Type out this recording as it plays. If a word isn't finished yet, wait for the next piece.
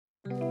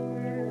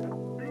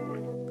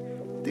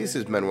This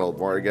is Manuel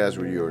Vargas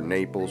with your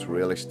Naples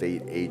real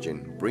estate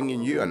agent,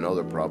 bringing you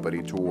another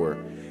property tour.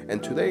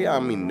 And today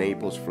I'm in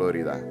Naples,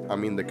 Florida.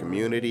 I'm in the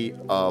community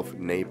of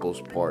Naples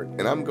Park,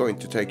 and I'm going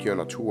to take you on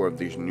a tour of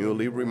this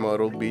newly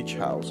remodeled beach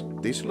house.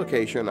 This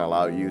location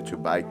allows you to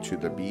bike to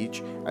the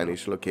beach and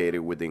is located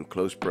within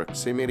close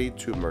proximity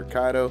to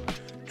Mercado,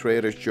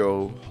 Trader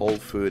Joe, Whole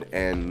Food,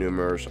 and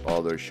numerous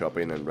other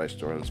shopping and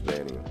restaurants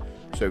venue.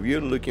 So if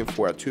you're looking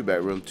for a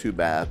 2-bedroom,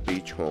 2-bath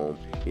beach home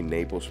in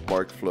Naples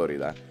Park,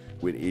 Florida,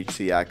 with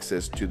easy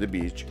access to the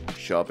beach,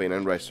 shopping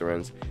and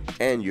restaurants,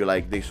 and you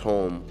like this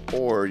home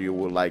or you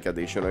would like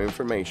additional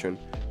information,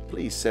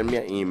 please send me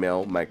an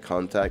email. My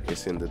contact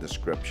is in the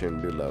description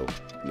below.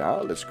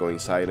 Now let's go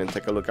inside and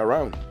take a look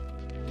around.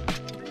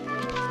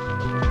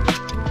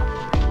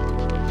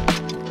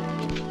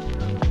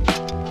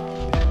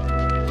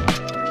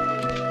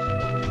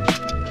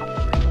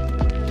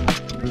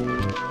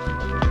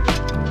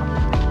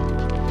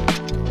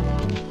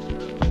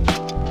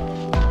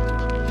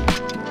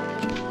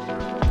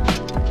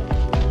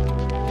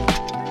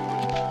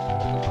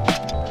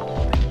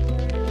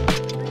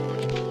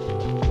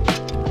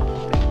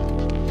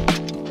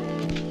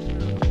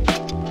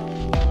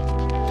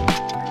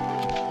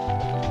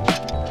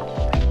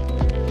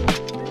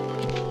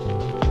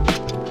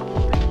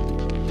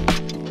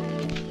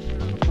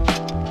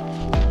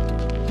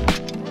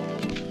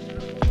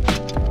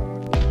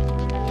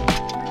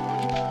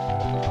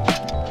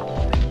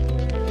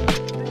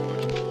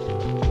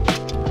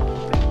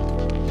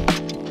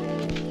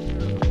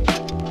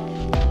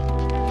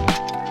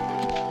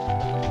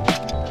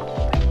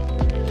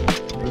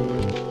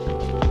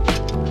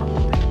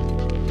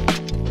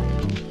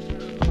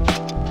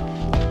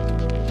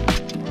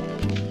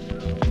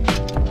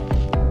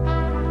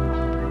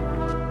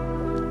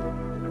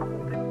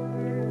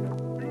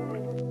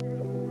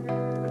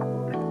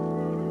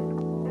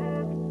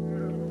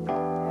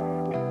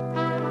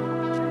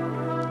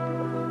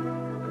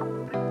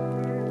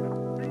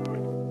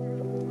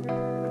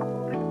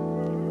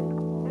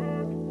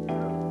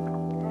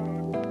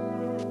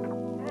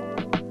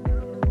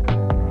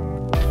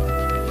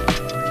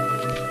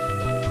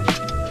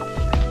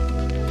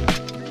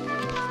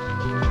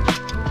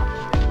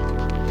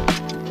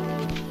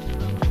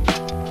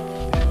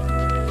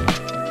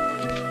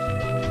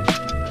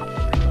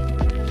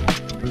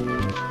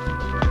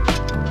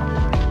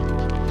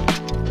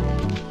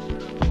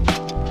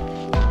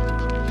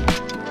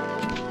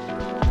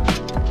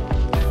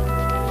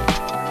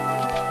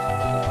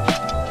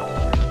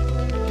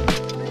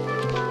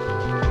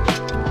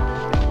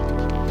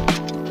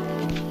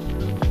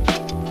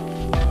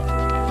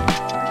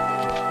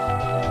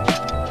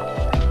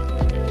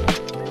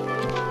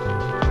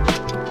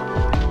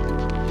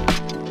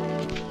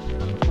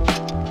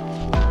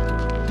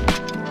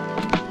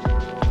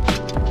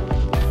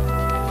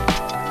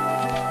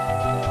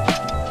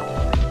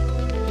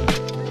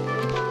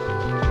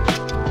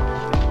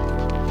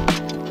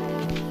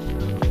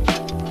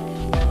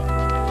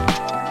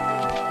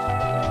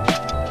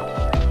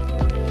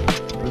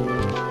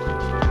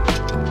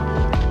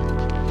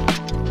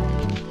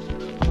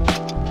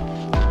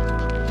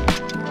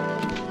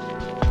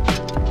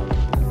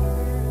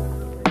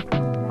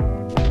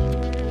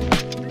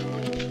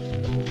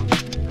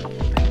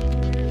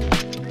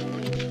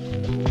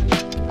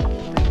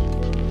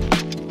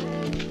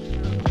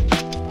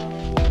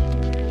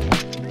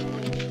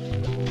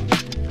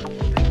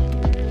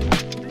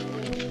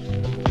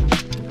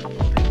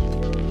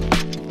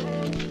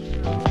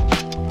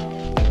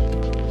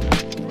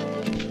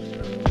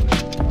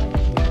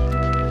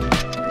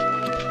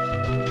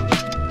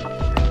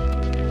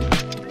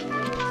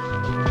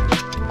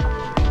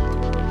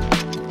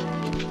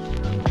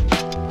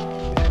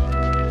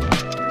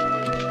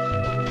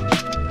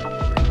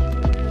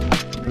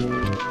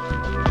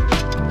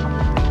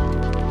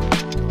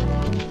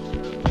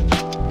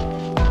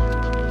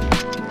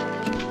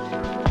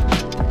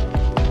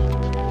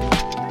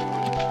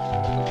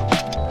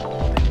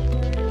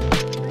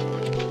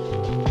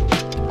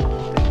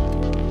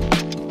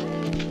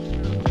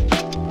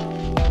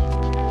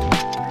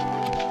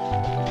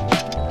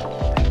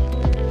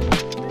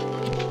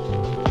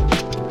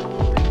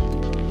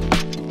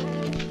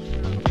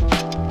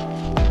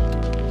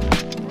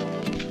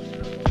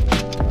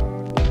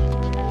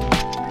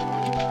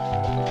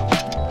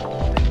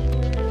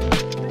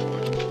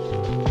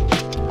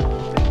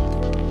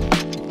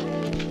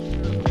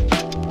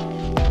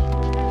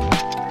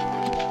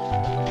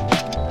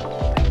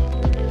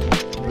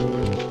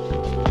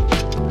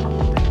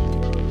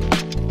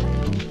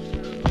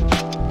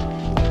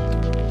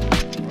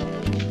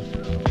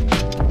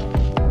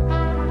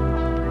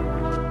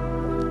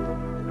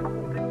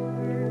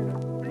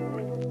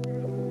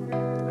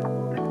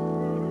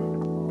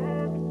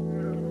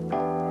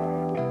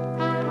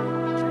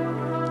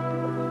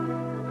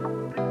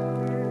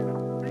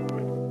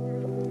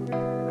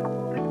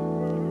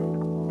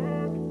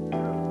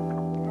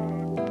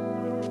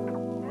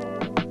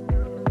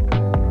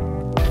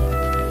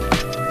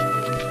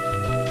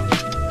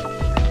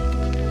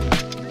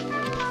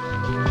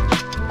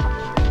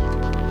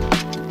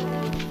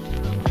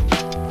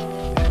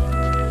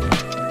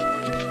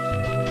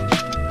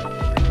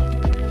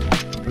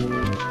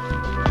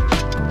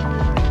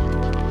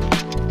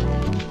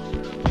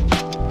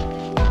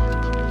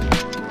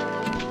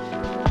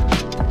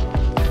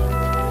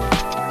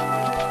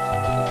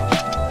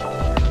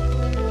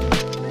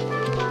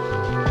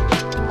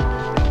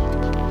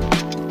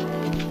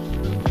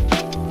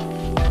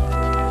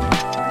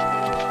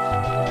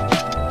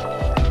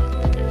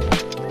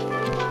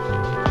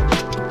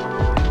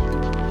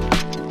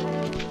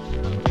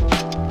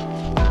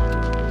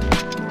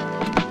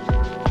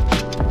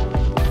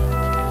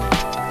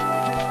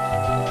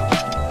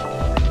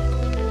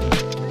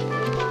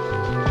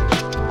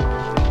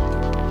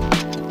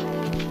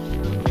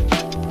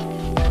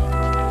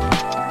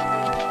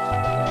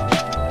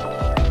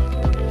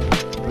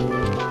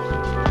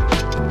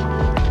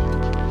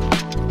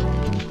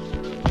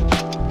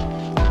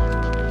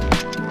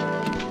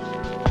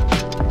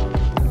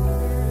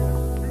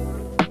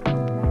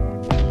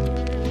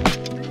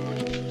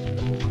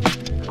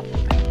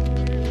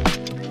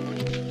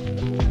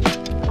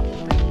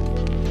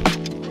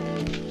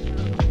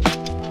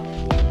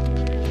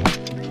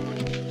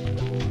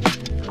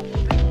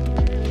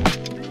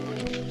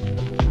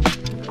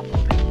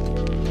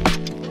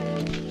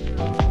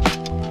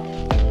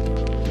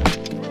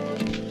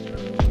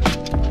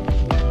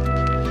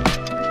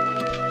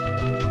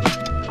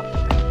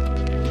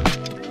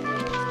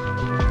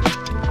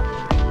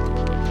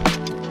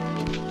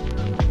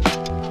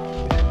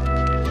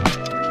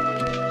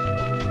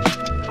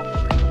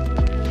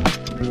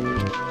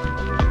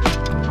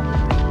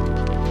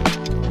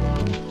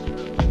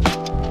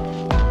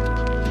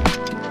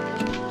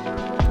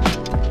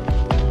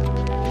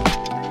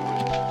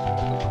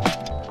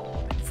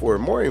 for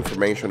more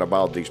information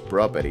about this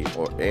property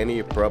or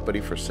any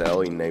property for sale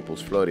in Naples,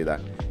 Florida,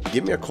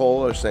 give me a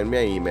call or send me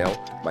an email.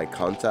 My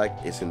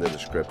contact is in the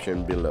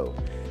description below.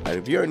 And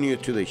if you're new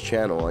to this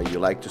channel and you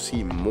like to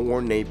see more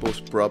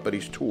Naples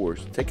properties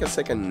tours, take a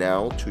second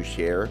now to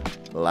share,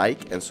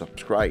 like, and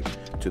subscribe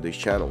to this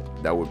channel.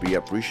 That would be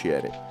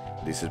appreciated.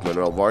 This is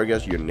Manuel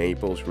Vargas, your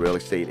Naples real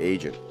estate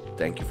agent.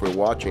 Thank you for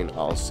watching.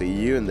 I'll see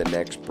you in the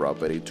next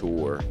property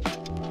tour.